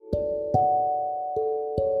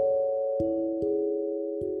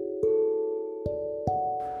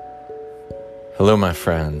Hello, my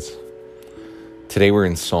friends. Today we're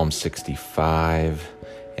in Psalm 65,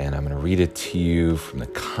 and I'm going to read it to you from the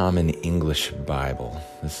Common English Bible.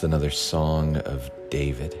 This is another song of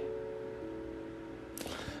David.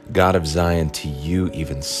 God of Zion, to you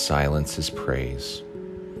even silence is praise.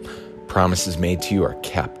 Promises made to you are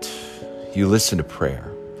kept. You listen to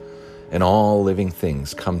prayer, and all living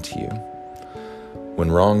things come to you. When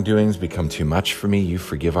wrongdoings become too much for me, you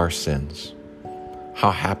forgive our sins. How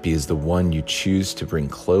happy is the one you choose to bring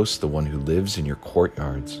close, the one who lives in your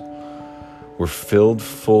courtyards. We're filled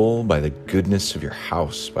full by the goodness of your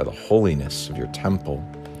house, by the holiness of your temple.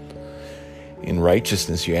 In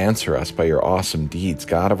righteousness you answer us by your awesome deeds.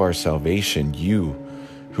 God of our salvation, you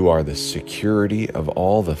who are the security of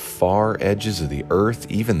all the far edges of the earth,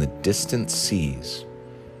 even the distant seas.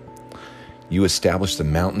 You establish the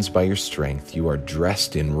mountains by your strength. You are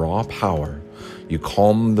dressed in raw power. You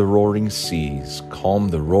calm the roaring seas, calm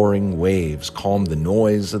the roaring waves, calm the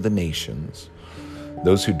noise of the nations.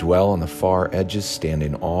 Those who dwell on the far edges stand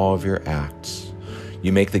in awe of your acts.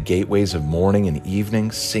 You make the gateways of morning and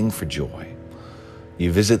evening sing for joy.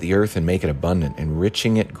 You visit the earth and make it abundant,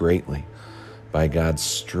 enriching it greatly by God's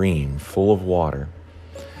stream full of water.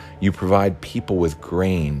 You provide people with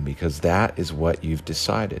grain because that is what you've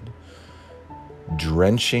decided.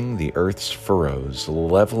 Drenching the earth's furrows,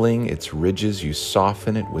 leveling its ridges, you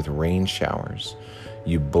soften it with rain showers.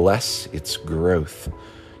 You bless its growth.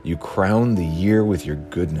 You crown the year with your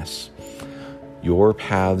goodness. Your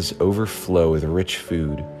paths overflow with rich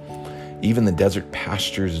food. Even the desert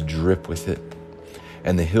pastures drip with it,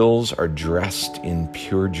 and the hills are dressed in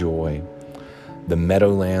pure joy. The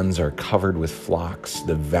meadowlands are covered with flocks,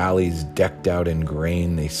 the valleys decked out in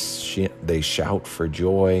grain. They shout for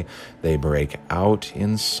joy, they break out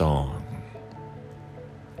in song.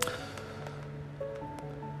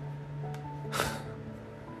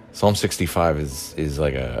 Psalm 65 is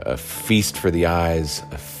like a feast for the eyes,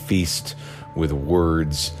 a feast with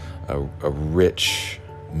words, a rich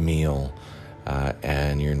meal,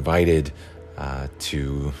 and you're invited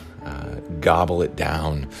to gobble it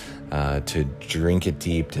down, to drink it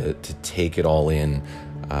deep, to take it all in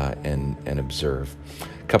and observe.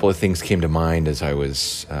 A couple of things came to mind as I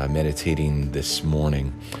was meditating this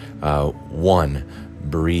morning. One,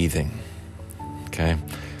 breathing. Okay?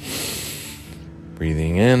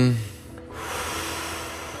 Breathing in,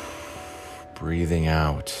 breathing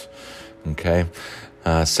out. Okay?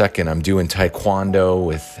 Second, I'm doing taekwondo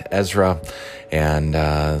with Ezra, and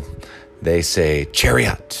they say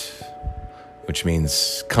Chariot, which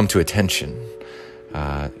means come to attention.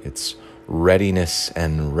 It's readiness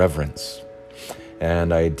and reverence.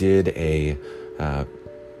 And I did a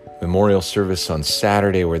memorial service on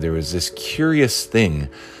Saturday where there was this curious thing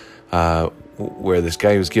where this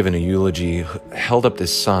guy who was given a eulogy held up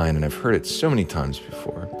this sign, and I've heard it so many times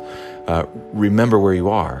before. Remember where you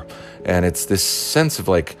are. And it's this sense of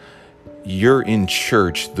like, you're in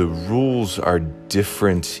church, the rules are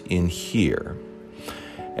different in here.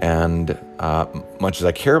 And much as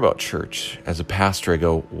I care about church, as a pastor, I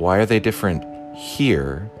go, why are they different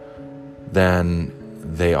here than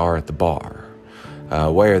they are at the bar?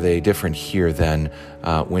 Why are they different here than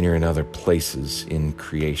when you're in other places in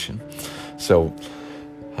creation? So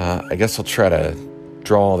I guess I'll try to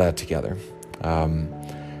draw all that together.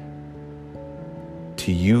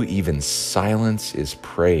 To you, even silence is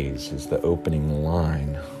praise, is the opening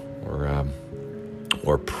line,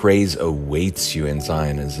 or praise awaits you in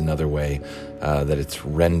Zion is another way that it's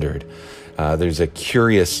rendered. There's a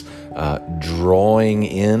curious drawing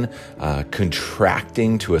in,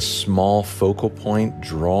 contracting to a small focal point,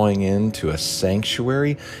 drawing into a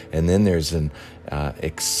sanctuary, and then there's an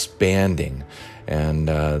expanding. And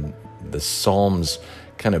the Psalms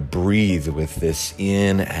kind of breathe with this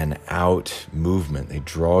in and out movement. They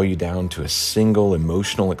draw you down to a single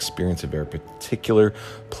emotional experience of a particular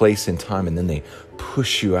place in time, and then they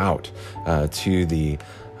push you out to the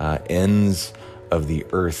ends of the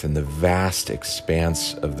earth and the vast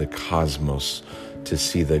expanse of the cosmos to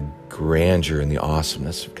see the grandeur and the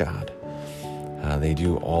awesomeness of God. They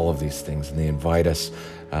do all of these things, and they invite us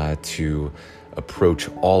to approach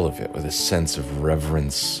all of it with a sense of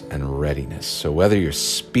reverence and readiness. So whether you're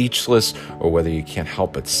speechless or whether you can't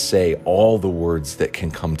help but say all the words that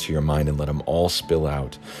can come to your mind and let them all spill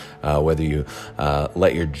out, whether you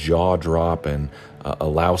let your jaw drop and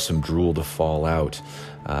allow some drool to fall out,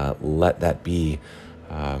 let that be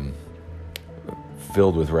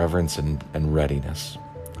filled with reverence and readiness.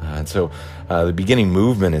 And so the beginning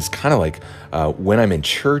movement is kind of like, when I'm in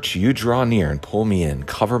church, you draw near and pull me in,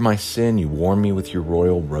 cover my sin, you warm me with your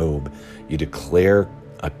royal robe, you declare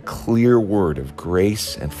a clear word of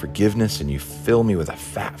grace and forgiveness, and you fill me with a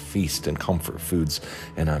fat feast and comfort foods,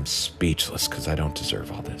 and I'm speechless because I don't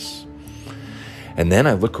deserve all this. And then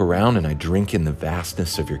I look around and I drink in the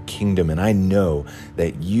vastness of your kingdom, and I know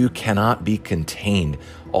that you cannot be contained.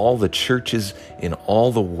 All the churches in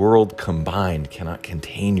all the world combined cannot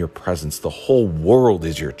contain your presence. The whole world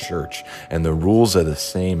is your church, and the rules are the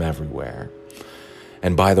same everywhere.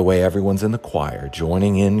 And by the way, everyone's in the choir,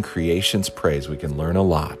 joining in creation's praise. We can learn a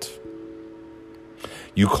lot.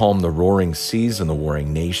 You calm the roaring seas and the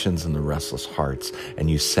warring nations and the restless hearts, and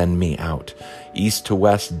you send me out, east to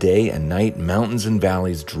west, day and night, mountains and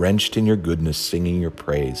valleys, drenched in your goodness, singing your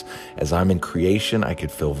praise. As I'm in creation, I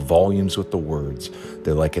could fill volumes with the words.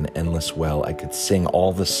 They're like an endless well. I could sing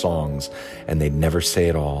all the songs, and they'd never say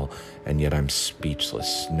it all, and yet I'm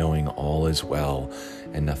speechless, knowing all is well,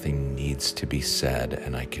 and nothing needs to be said,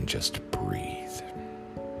 and I can just breathe.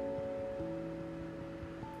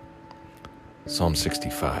 Psalm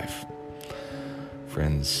 65.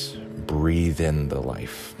 Friends, breathe in the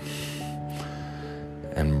life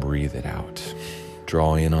and breathe it out.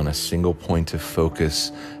 Draw in on a single point of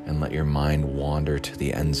focus and let your mind wander to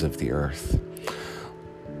the ends of the earth.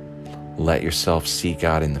 Let yourself see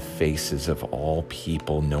God in the faces of all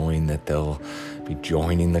people, knowing that they'll be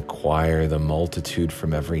joining the choir, the multitude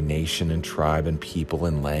from every nation and tribe and people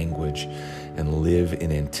and language, and live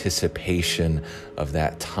in anticipation of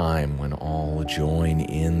that time when all join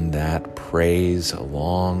in that praise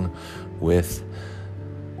along with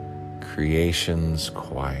creation's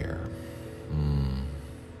choir.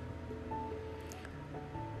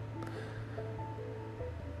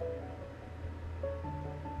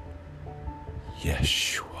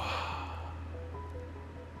 Yeshua,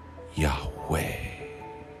 Yahweh.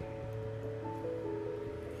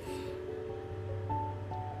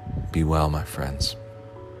 Be well, my friends.